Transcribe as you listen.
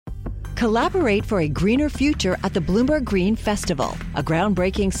Collaborate for a greener future at the Bloomberg Green Festival, a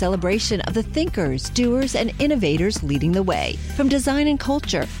groundbreaking celebration of the thinkers, doers, and innovators leading the way. From design and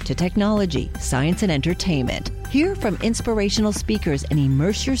culture to technology, science, and entertainment. Hear from inspirational speakers and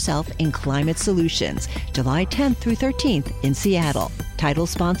immerse yourself in climate solutions. July 10th through 13th in Seattle. Title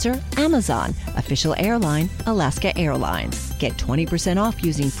sponsor, Amazon. Official airline, Alaska Airlines. Get 20% off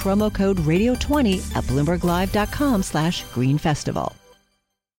using promo code radio20 at bloomberglive.com/greenfestival.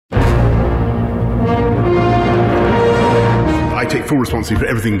 I take full responsibility for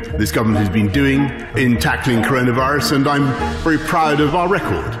everything this government has been doing in tackling coronavirus, and I'm very proud of our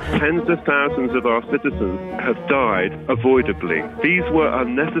record. Tens of thousands of our citizens have died avoidably. These were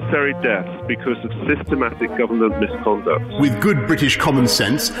unnecessary deaths because of systematic government misconduct. With good British common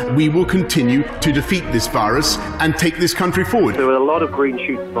sense, we will continue to defeat this virus and take this country forward. There are a lot of green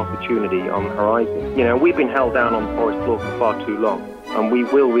shoots of opportunity on the horizon. You know, we've been held down on the forest floor for far too long, and we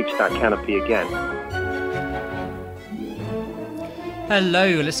will reach that canopy again. Hello,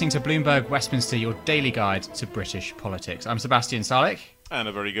 you're listening to Bloomberg Westminster, your daily guide to British politics. I'm Sebastian Salek. And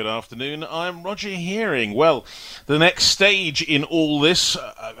a very good afternoon. I'm Roger Hearing. Well, the next stage in all this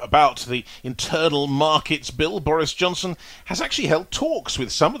about the Internal Markets Bill, Boris Johnson has actually held talks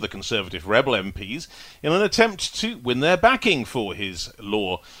with some of the Conservative Rebel MPs in an attempt to win their backing for his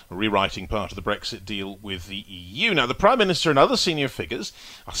law rewriting part of the Brexit deal with the EU. Now, the Prime Minister and other senior figures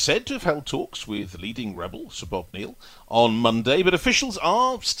are said to have held talks with leading Rebel Sir Bob Neill on Monday, but officials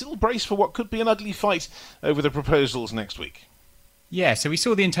are still braced for what could be an ugly fight over the proposals next week. Yeah, so we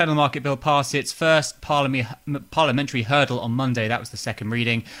saw the Internal Market Bill pass its first parliamentary hurdle on Monday. That was the second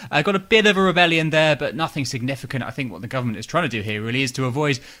reading. Got a bit of a rebellion there, but nothing significant. I think what the government is trying to do here really is to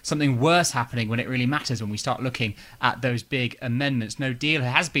avoid something worse happening when it really matters, when we start looking at those big amendments. No deal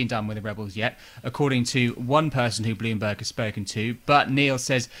has been done with the rebels yet, according to one person who Bloomberg has spoken to. But Neil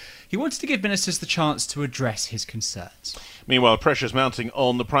says he wants to give ministers the chance to address his concerns. Meanwhile, pressure's mounting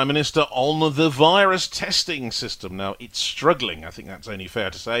on the Prime Minister on the virus testing system. Now, it's struggling, I think that's only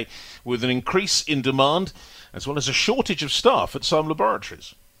fair to say, with an increase in demand as well as a shortage of staff at some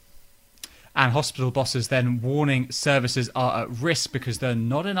laboratories. And hospital bosses then warning services are at risk because there are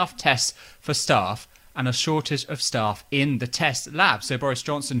not enough tests for staff and a shortage of staff in the test lab. So Boris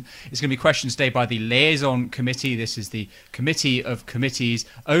Johnson is going to be questioned today by the Liaison Committee. This is the committee of committees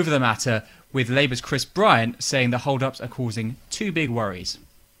over the matter, with Labour's Chris Bryant saying the hold-ups are causing two big worries.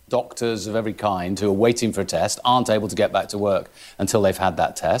 Doctors of every kind who are waiting for a test aren't able to get back to work until they've had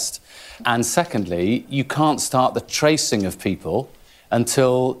that test. And secondly, you can't start the tracing of people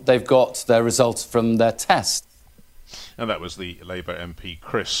until they've got their results from their test. And that was the Labour MP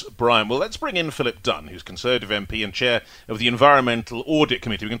Chris Bryant. Well, let's bring in Philip Dunne, who's Conservative MP and chair of the Environmental Audit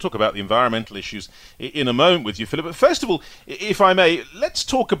Committee. We can talk about the environmental issues in a moment with you, Philip. But first of all, if I may, let's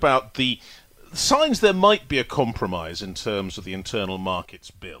talk about the signs there might be a compromise in terms of the Internal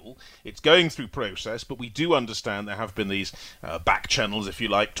Markets Bill. It's going through process, but we do understand there have been these back channels, if you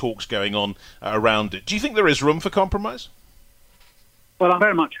like, talks going on around it. Do you think there is room for compromise? Well, I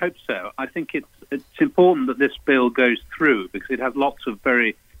very much hope so. I think it's important that this bill goes through because it has lots of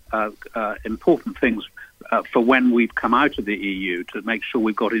very important things for when we've come out of the EU to make sure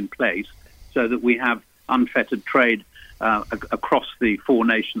we've got in place so that we have unfettered trade across the four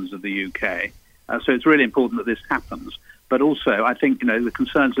nations of the UK. So it's really important that this happens. But also, I think the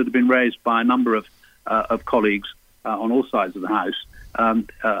concerns that have been raised by a number of colleagues on all sides of the House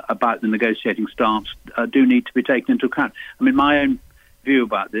about the negotiating stance do need to be taken into account. I mean, my own view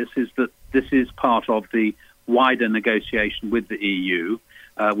about this is that this is part of the wider negotiation with the EU.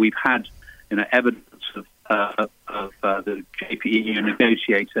 We've had evidence of the JPEU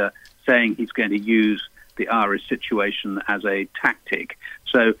negotiator saying he's going to use the Irish situation as a tactic.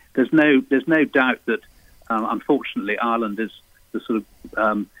 So there's no doubt that unfortunately Ireland is the sort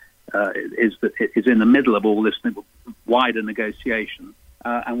of is in the middle of all this wider negotiation,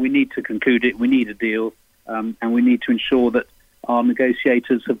 and we need to conclude it. We need a deal, and we need to ensure that our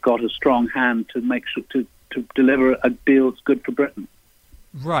negotiators have got a strong hand to make sure to deliver a deal that's good for Britain.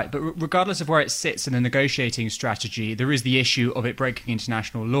 Right, but regardless of where it sits in the negotiating strategy, there is the issue of it breaking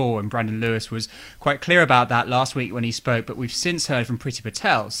international law, and Brandon Lewis was quite clear about that last week when he spoke, but we've since heard from Priti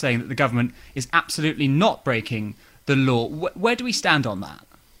Patel saying that the government is absolutely not breaking the law. Where do we stand on that?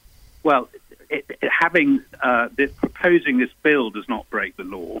 Well, proposing this bill does not break the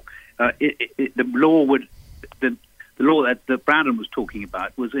law. The law that Brandon was talking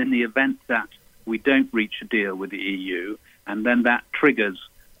about was in the event that we don't reach a deal with the EU, and then that triggers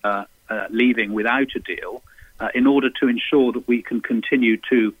leaving without a deal, in order to ensure that we can continue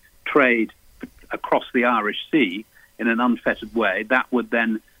to trade across the Irish Sea in an unfettered way. That would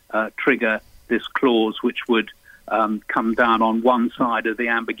then trigger this clause, which would come down on one side of the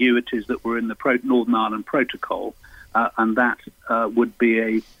ambiguities that were in the Northern Ireland Protocol, and that would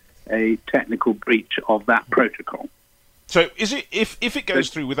be a technical breach of that protocol. So is it, if it goes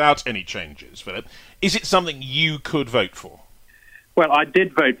through without any changes, Philip, is it something you could vote for? Well, I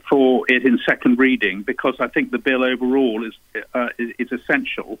did vote for it in second reading because I think the bill overall is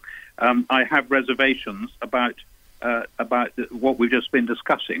essential. I have reservations about what we've just been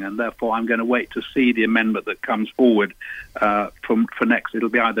discussing, and therefore I'm going to wait to see the amendment that comes forward for next. It'll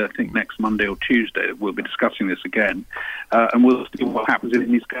be either, I think, next Monday or Tuesday that we'll be discussing this again, and we'll see what happens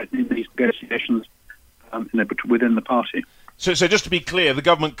in these negotiations within the party. So just to be clear, the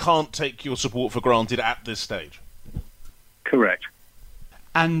government can't take your support for granted at this stage? Correct.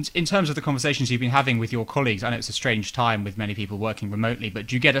 And in terms of the conversations you've been having with your colleagues, I know it's a strange time with many people working remotely, but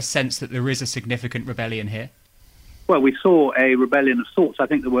do you get a sense that there is a significant rebellion here? Well, we saw a rebellion of sorts. I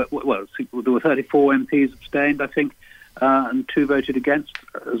think there were 34 MPs abstained, I think, and 2 voted against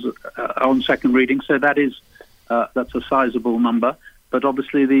on second reading. So that's a sizable number. But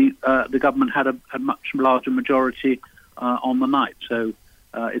obviously, the government had a much larger majority on the night. So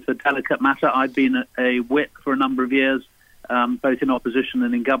it's a delicate matter. I've been a whip for a number of years, both in opposition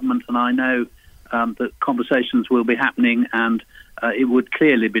and in government, and I know that conversations will be happening, and it would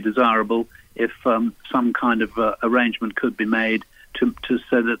clearly be desirable if some kind of arrangement could be made to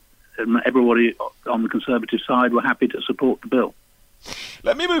so that everybody on the Conservative side were happy to support the bill.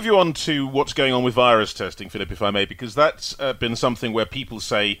 Let me move you on to what's going on with virus testing, Philip, if I may, because that's been something where people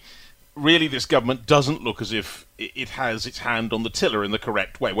say, really, this government doesn't look as if it has its hand on the tiller in the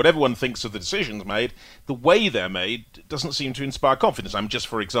correct way. Whatever one thinks of the decisions made, the way they're made doesn't seem to inspire confidence. Just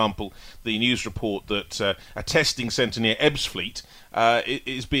for example, the news report that a testing centre near Ebbsfleet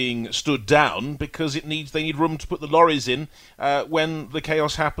is being stood down because they need room to put the lorries in when the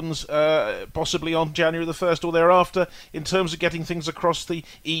chaos happens, possibly on January the 1st or thereafter, in terms of getting things across the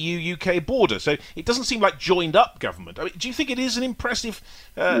EU-UK border. So it doesn't seem like joined-up government. Do you think it is an impressive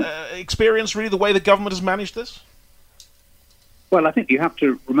experience, really, the way the government has managed this? Well, I think you have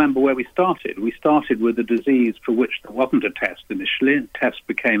to remember where we started. We started with a disease for which there wasn't a test initially, and tests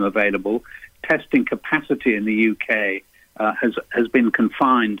became available. Testing capacity in the UK has been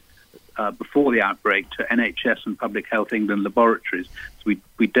confined before the outbreak to NHS and Public Health England laboratories. So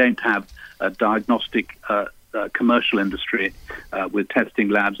we don't have a diagnostic commercial industry with testing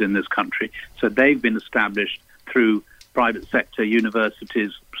labs in this country. So they've been established through private sector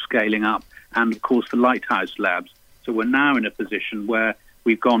universities scaling up, and of course the Lighthouse labs. So we're now in a position where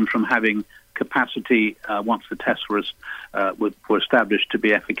we've gone from having capacity, once the tests were established to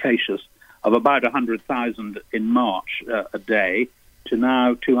be efficacious, of about 100,000 in March a day to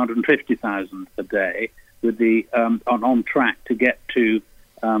now 250,000 a day, with the on track to get to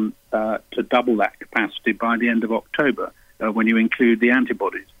double that capacity by the end of October when you include the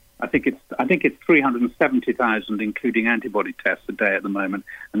antibodies. I think it's 370,000 including antibody tests a day at the moment,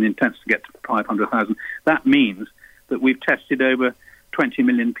 and the intent is to get to 500,000. That means that we've tested over 20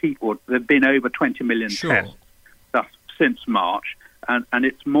 million people. There have been over 20 million tests since March, and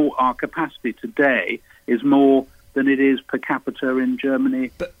it's more. Our capacity today is more than it is per capita in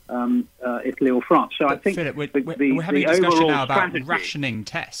Germany, Italy, or France. So I think, Philip, we're having a discussion now about rationing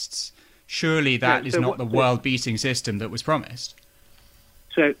tests. Surely that is not the world-beating system that was promised.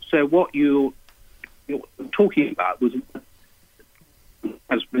 So what you're talking about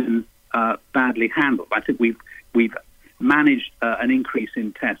has been badly handled. I think we've managed an increase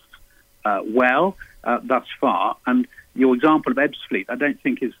in tests well thus far, and your example of Ebbsfleet I don't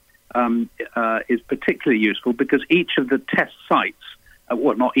think is particularly useful, because each of the test sites,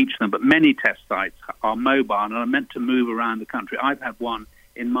 well, not each of them, but many test sites are mobile and are meant to move around the country. I've had one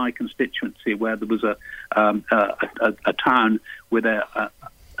in my constituency where there was a town with a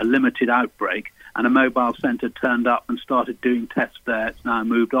limited outbreak, and a mobile centre turned up and started doing tests there. It's now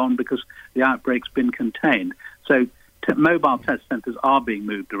moved on because the outbreak's been contained. So mobile test centres are being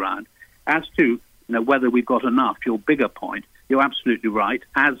moved around. As to whether we've got enough, your bigger point, you're absolutely right.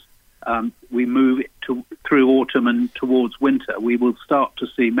 As we move through autumn and towards winter, we will start to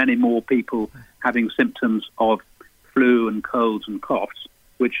see many more people having symptoms of flu and colds and coughs,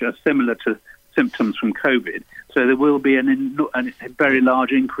 which are similar to symptoms from COVID. So there will be a very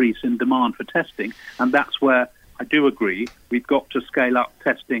large increase in demand for testing, and that's where I do agree we've got to scale up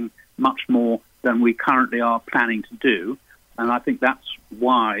testing much more than we currently are planning to do, and I think that's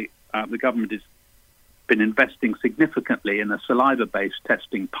why the government has been investing significantly in a saliva-based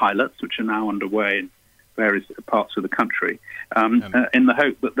testing pilots, which are now underway in various parts of the country, in the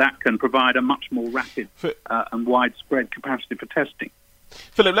hope that can provide a much more rapid and widespread capacity for testing.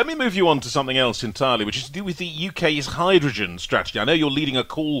 Philip, let me move you on to something else entirely, which is to do with the UK's hydrogen strategy. I know you're leading a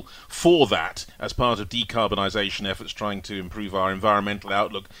call for that as part of decarbonisation efforts trying to improve our environmental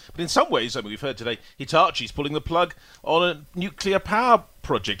outlook. But in some ways, I mean, we've heard today, Hitachi's pulling the plug on a nuclear power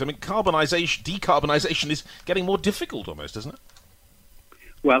project. I mean, decarbonisation is getting more difficult almost, isn't it?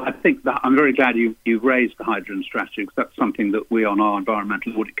 Well, I think that I'm very glad you've raised the hydrogen strategy, because that's something that we on our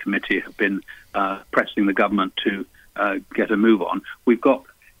Environmental Audit Committee have been pressing the government to get a move on. We've got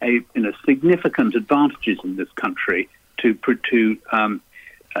significant advantages in this country in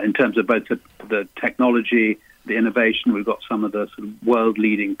terms of both the technology, the innovation. We've got some of the sort of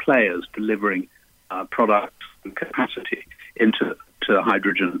world-leading players delivering products and capacity into the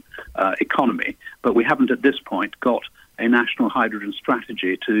hydrogen economy, but we haven't at this point got a national hydrogen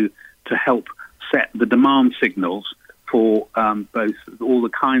strategy to help set the demand signals for both all the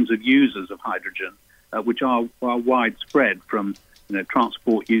kinds of users of hydrogen, which are widespread, from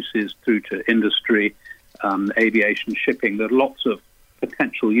transport uses through to industry, aviation, shipping. There are lots of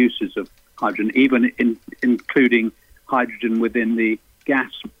potential uses of hydrogen, even including hydrogen within the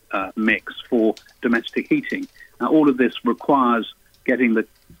gas mix for domestic heating. Now, all of this requires getting the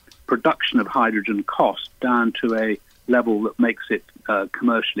production of hydrogen cost down to a level that makes it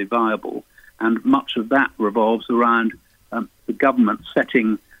commercially viable, and much of that revolves around the government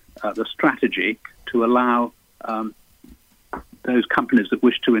setting the strategy to allow those companies that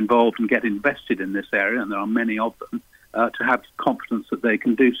wish to involve and get invested in this area, and there are many of them, to have confidence that they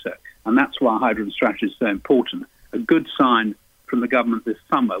can do so. And that's why hydrogen strategy is so important. A good sign from the government this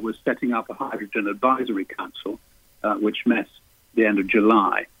summer was setting up a hydrogen advisory council, which met the end of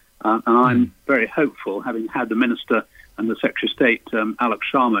July. And I'm very hopeful, having had the Minister and the Secretary of State, Alok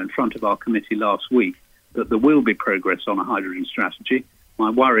Sharma, in front of our committee last week, that there will be progress on a hydrogen strategy. My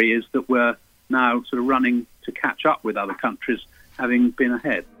worry is that we're now sort of running to catch up with other countries, having been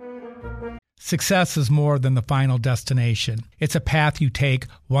ahead. Success is more than the final destination. It's a path you take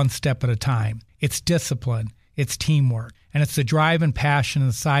one step at a time. It's discipline, it's teamwork, and it's the drive and passion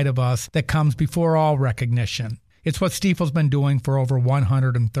inside of us that comes before all recognition. It's what Stifel's been doing for over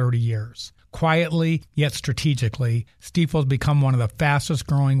 130 years. Quietly, yet strategically, Stifel's become one of the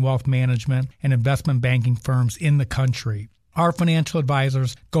fastest-growing wealth management and investment banking firms in the country. Our financial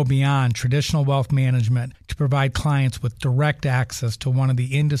advisors go beyond traditional wealth management to provide clients with direct access to one of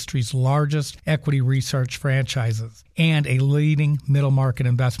the industry's largest equity research franchises and a leading middle-market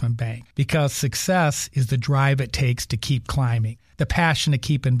investment bank, because success is the drive it takes to keep climbing, the passion to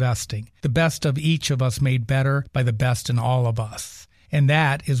keep investing, the best of each of us made better by the best in all of us. And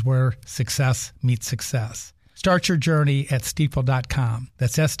that is where success meets success. Start your journey at Stifel.com.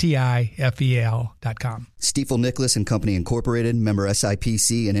 That's STIFEL.com. Stifel Nicholas and Company Incorporated, member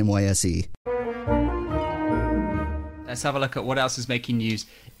SIPC and NYSE. Let's have a look at what else is making news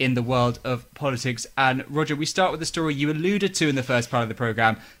in the world of politics. And Roger, we start with the story you alluded to in the first part of the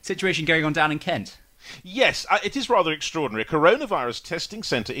programme, situation going on down in Kent. Yes, it is rather extraordinary. A coronavirus testing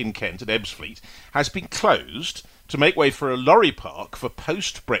centre in Kent at Ebbsfleet has been closed to make way for a lorry park for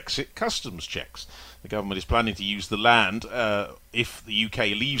post-Brexit customs checks. The government is planning to use the land if the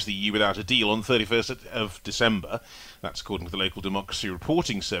UK leaves the EU without a deal on 31st of December. That's according to the local Democracy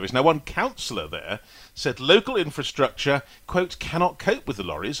Reporting Service. Now, one councillor there said local infrastructure, quote, cannot cope with the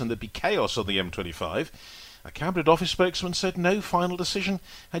lorries and there'd be chaos on the M25. A Cabinet Office spokesman said no final decision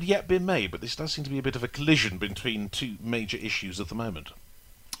had yet been made, but this does seem to be a bit of a collision between two major issues at the moment.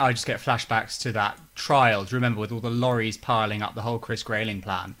 I just get flashbacks to that trial. Do you remember, with all the lorries piling up the whole Chris Grayling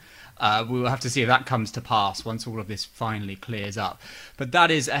plan? We will have to see if that comes to pass once all of this finally clears up. But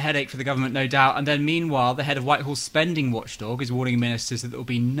that is a headache for the government, no doubt. And then meanwhile, the head of Whitehall's spending watchdog is warning ministers that there will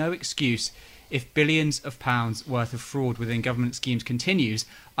be no excuse if billions of pounds worth of fraud within government schemes continues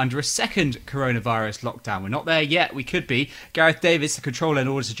under a second coronavirus lockdown. We're not there yet. We could be. Gareth Davis, the Controller and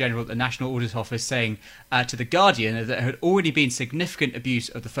Auditor General at the National Audit Office, saying to The Guardian that there had already been significant abuse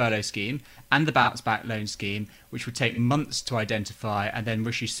of the furlough scheme and the bounce back loan scheme, which would take months to identify. And then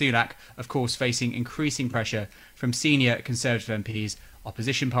Rishi Sunak, of course, facing increasing pressure from senior Conservative MPs,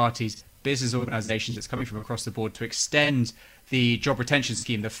 opposition parties, business organisations that's coming from across the board to extend the job retention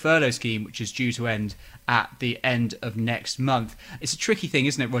scheme, the furlough scheme, which is due to end at the end of next month. It's a tricky thing,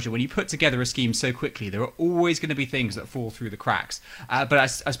 isn't it, Roger? When you put together a scheme so quickly, there are always going to be things that fall through the cracks. But I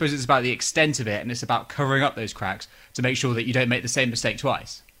suppose it's about the extent of it, and it's about covering up those cracks to make sure that you don't make the same mistake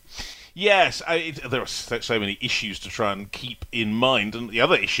twice. Yes, there are so many issues to try and keep in mind. And the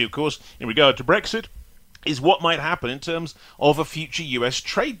other issue, of course, in regard to Brexit, is what might happen in terms of a future US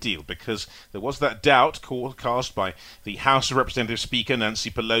trade deal, because there was that doubt cast by the House of Representatives Speaker Nancy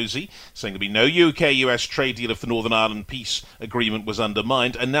Pelosi, saying there'd be no UK-US trade deal if the Northern Ireland peace agreement was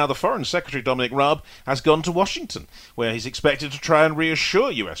undermined, and now the Foreign Secretary Dominic Raab has gone to Washington, where he's expected to try and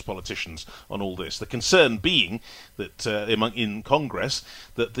reassure US politicians on all this. The concern being that in Congress,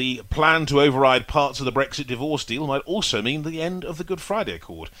 that the plan to override parts of the Brexit divorce deal might also mean the end of the Good Friday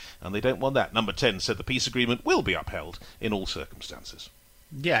Accord, and they don't want that. Number 10 said the peace agreement will be upheld in all circumstances.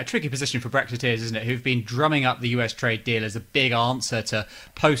 Yeah, a tricky position for Brexiteers, isn't it, who've been drumming up the US trade deal as a big answer to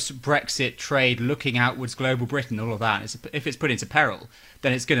post-Brexit trade, looking outwards, global Britain, all of that. If it's put into peril,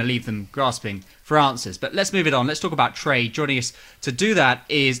 then it's going to leave them grasping for answers. But let's move it on. Let's talk about trade. Joining us to do that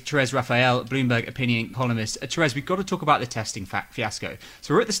is Therese Raphael, Bloomberg opinion columnist. Therese, we've got to talk about the testing fiasco.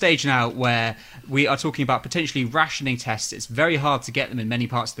 So we're at the stage now where we are talking about potentially rationing tests. It's very hard to get them in many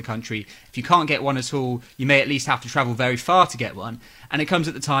parts of the country. If you can't get one at all, you may at least have to travel very far to get one. And it comes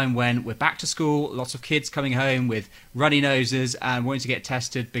at the time when we're back to school, lots of kids coming home with runny noses and wanting to get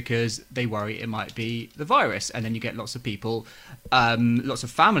tested because they worry it might be the virus. And then you get lots of people, lots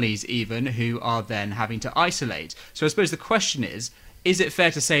of families even, who are then having to isolate. So I suppose the question is it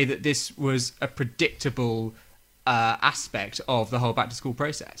fair to say that this was a predictable aspect of the whole back-to-school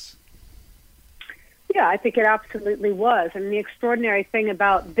process? Yeah, I think it absolutely was. And the extraordinary thing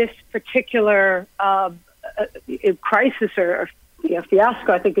about this particular crisis or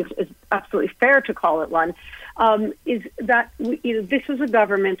fiasco, I think is absolutely fair to call it one, is that this was a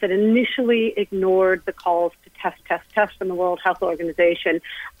government that initially ignored the calls to test from the World Health Organization.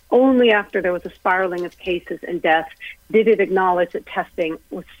 Only after there was a spiraling of cases and deaths did it acknowledge that testing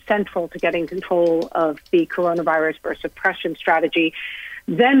was central to getting control of the coronavirus for a suppression strategy.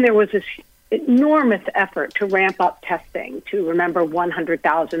 Then there was this enormous effort to ramp up testing to, remember,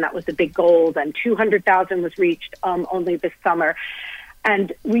 100,000. That was the big goal. Then 200,000 was reached only this summer.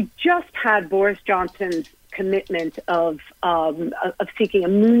 And we just had Boris Johnson's commitment of seeking a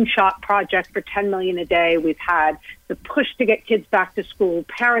moonshot project for 10 million a day. We've had the push to get kids back to school,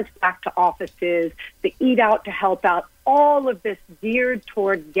 parents back to offices, the eat out to help out, all of this geared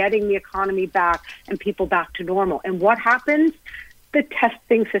toward getting the economy back and people back to normal. And what happens? The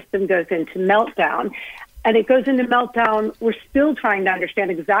testing system goes into meltdown. And it goes into meltdown. We're still trying to understand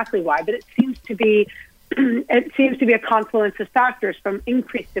exactly why, but it seems to be a confluence of factors, from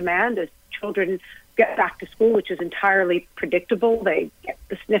increased demand as children get back to school, which is entirely predictable. They get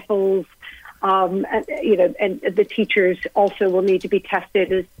the sniffles, and the teachers also will need to be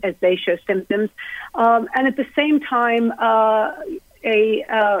tested as they show symptoms. And at the same time,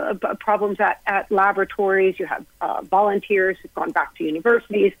 problems at laboratories. You have volunteers who've gone back to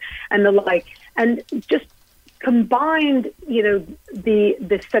universities and the like, and just combined,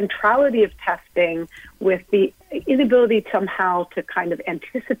 the centrality of testing with the inability somehow to kind of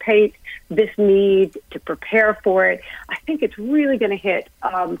anticipate this need, to prepare for it. I think it's really going to hit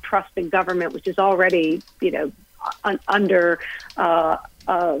trust in government, which is already, under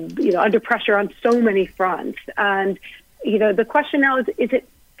pressure on so many fronts. And the question now is it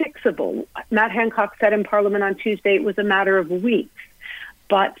fixable? Matt Hancock said in Parliament on Tuesday it was a matter of weeks,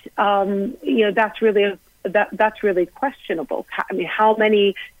 but that's really questionable. I mean, how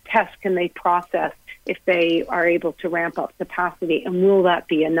many tests can they process if they are able to ramp up capacity, and will that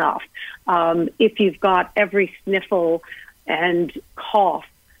be enough? If you've got every sniffle and cough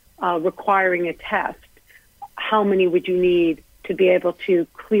requiring a test, how many would you need to be able to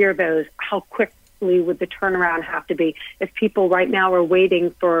clear those? How quickly would the turnaround have to be? If people right now are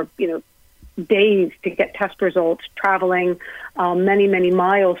waiting for, days to get test results, traveling many, many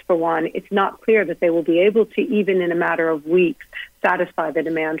miles for one, it's not clear that they will be able to, even in a matter of weeks, satisfy the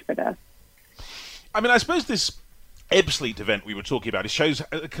demand for this. I mean, I suppose this Ebbsfleet event we were talking about, it shows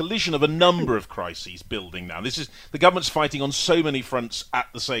a collision of a number of crises building now. This is the government's fighting on so many fronts at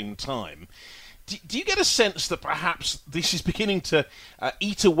the same time. Do you get a sense that perhaps this is beginning to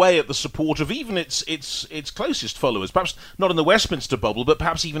eat away at the support of even its closest followers? Perhaps not in the Westminster bubble, but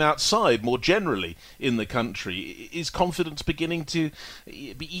perhaps even outside, more generally in the country. Is confidence beginning to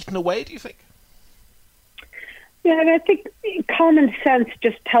be eaten away, do you think? Yeah, and I think common sense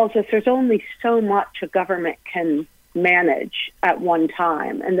just tells us there's only so much a government can manage at one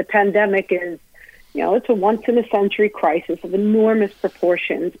time. And the pandemic is, it's a once-in-a-century crisis of enormous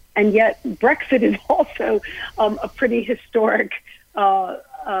proportions. And yet Brexit is also a pretty historic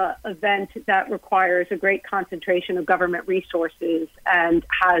event that requires a great concentration of government resources and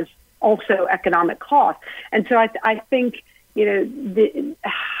has also economic costs. And so I think, having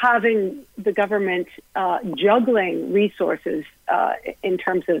the government juggling resources in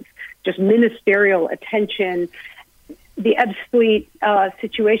terms of just ministerial attention, the Ebbs Fleet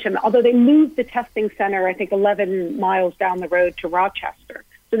situation, although they moved the testing center, I think, 11 miles down the road to Rochester.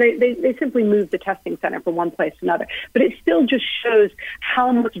 So they simply moved the testing center from one place to another. But it still just shows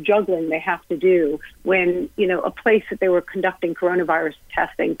how much juggling they have to do when, a place that they were conducting coronavirus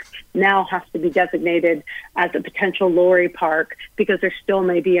testing now has to be designated as a potential lorry park because there still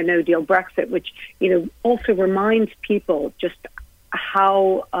may be a no-deal Brexit, which, also reminds people just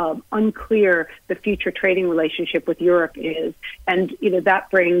how unclear the future trading relationship with Europe is. And,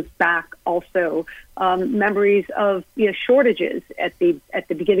 that brings back also memories of, shortages at the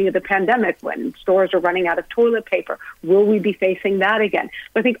beginning of the pandemic when stores are running out of toilet paper. Will we be facing that again?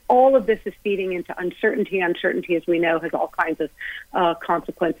 But I think all of this is feeding into uncertainty. Uncertainty, as we know, has all kinds of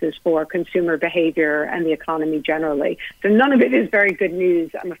consequences for consumer behavior and the economy generally. So none of it is very good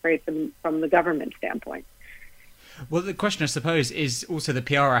news, I'm afraid, from the government standpoint. Well, the question, I suppose, is also the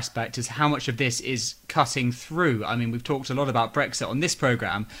PR aspect, is how much of this is cutting through. I mean, we've talked a lot about Brexit on this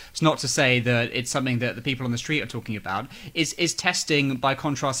programme. It's not to say that it's something that the people on the street are talking about. Is testing, by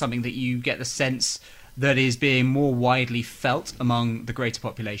contrast, something that you get the sense that is being more widely felt among the greater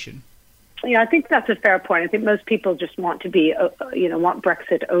population? Yeah, I think that's a fair point. I think most people just want to be, want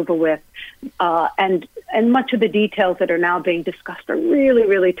Brexit over with, and much of the details that are now being discussed are really,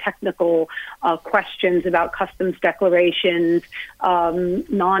 really technical questions about customs declarations,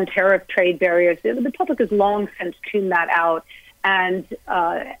 non-tariff trade barriers. The public has long since tuned that out, and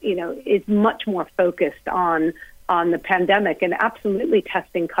is much more focused on the pandemic. And absolutely,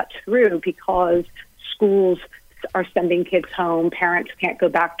 testing cuts through because schools are sending kids home. Parents can't go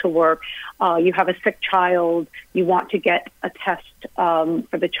back to work. You have a sick child. You want to get a test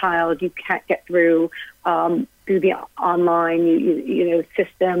for the child. You can't get through the online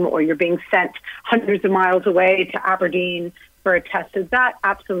system, or you're being sent hundreds of miles away to Aberdeen for a test. So that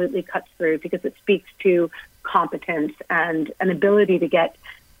absolutely cuts through because it speaks to competence and an ability to get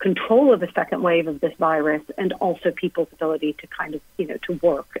control of the second wave of this virus, and also people's ability to kind of, to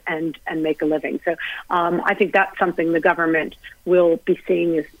work and make a living. So I think that's something the government will be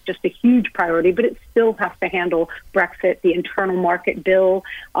seeing as just a huge priority, but it still has to handle Brexit, the internal market bill,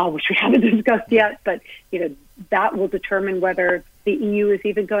 which we haven't discussed yet, but, that will determine whether the EU is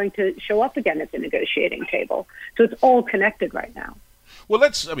even going to show up again at the negotiating table. So it's all connected right now. Well,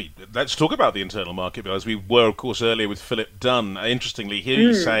 let's talk about the internal market bill, as we were, of course, earlier with Philip Dunne. Interestingly, here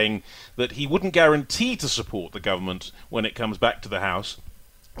he's saying that he wouldn't guarantee to support the government when it comes back to the House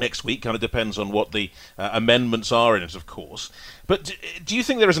next week. Kind of depends on what the amendments are in it, of course. But do you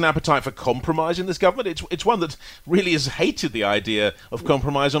think there is an appetite for compromise in this government? It's one that really has hated the idea of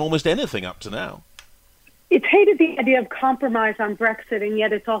compromise on almost anything up to now. It's hated the idea of compromise on Brexit, and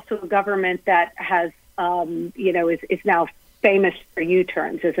yet it's also a government that has, is now famous for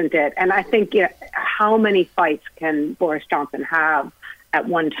U-turns, isn't it? And I think, how many fights can Boris Johnson have at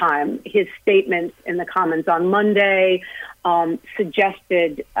one time? His statements in the Commons on Monday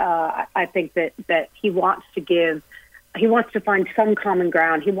suggested, I think, that he wants to find some common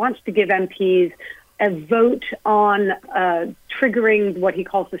ground. He wants to give MPs a vote on triggering what he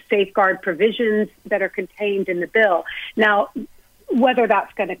calls the safeguard provisions that are contained in the bill. Now, whether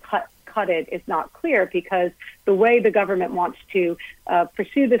that's going to cut it is not clear, because the way the government wants to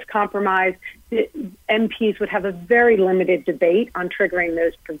pursue this compromise, the MPs would have a very limited debate on triggering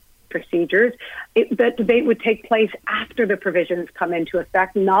those procedures. That debate would take place after the provisions come into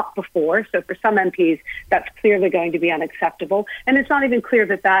effect, not before. So for some MPs, that's clearly going to be unacceptable. And it's not even clear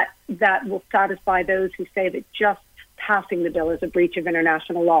that will satisfy those who say that just passing the bill is a breach of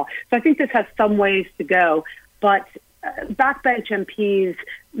international law. So I think this has some ways to go, but backbench MPs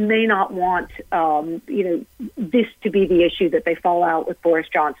may not want, this to be the issue that they fall out with Boris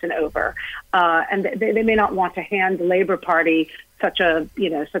Johnson over, and they may not want to hand the Labour Party such a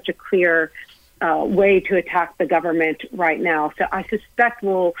clear way to attack the government right now. So I suspect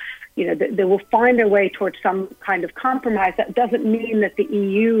they will find their way towards some kind of compromise. That doesn't mean that the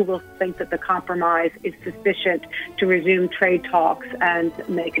EU will think that the compromise is sufficient to resume trade talks and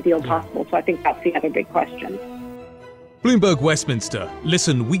make a deal possible. So I think that's the other big question. Bloomberg Westminster.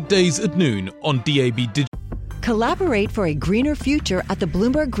 Listen weekdays at noon on DAB Digital. Collaborate for a greener future at the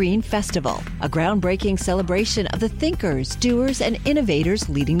Bloomberg Green Festival, a groundbreaking celebration of the thinkers, doers, and innovators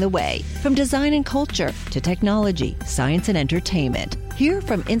leading the way. From design and culture to technology, science, and entertainment. Hear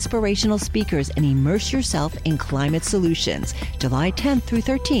from inspirational speakers and immerse yourself in climate solutions. July 10th through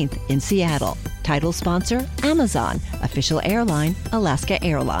 13th in Seattle. Title sponsor, Amazon. Official airline, Alaska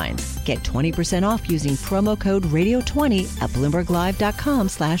Airlines. Get 20% off using promo code radio20 at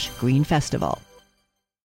BloombergLive.com/Green Festival.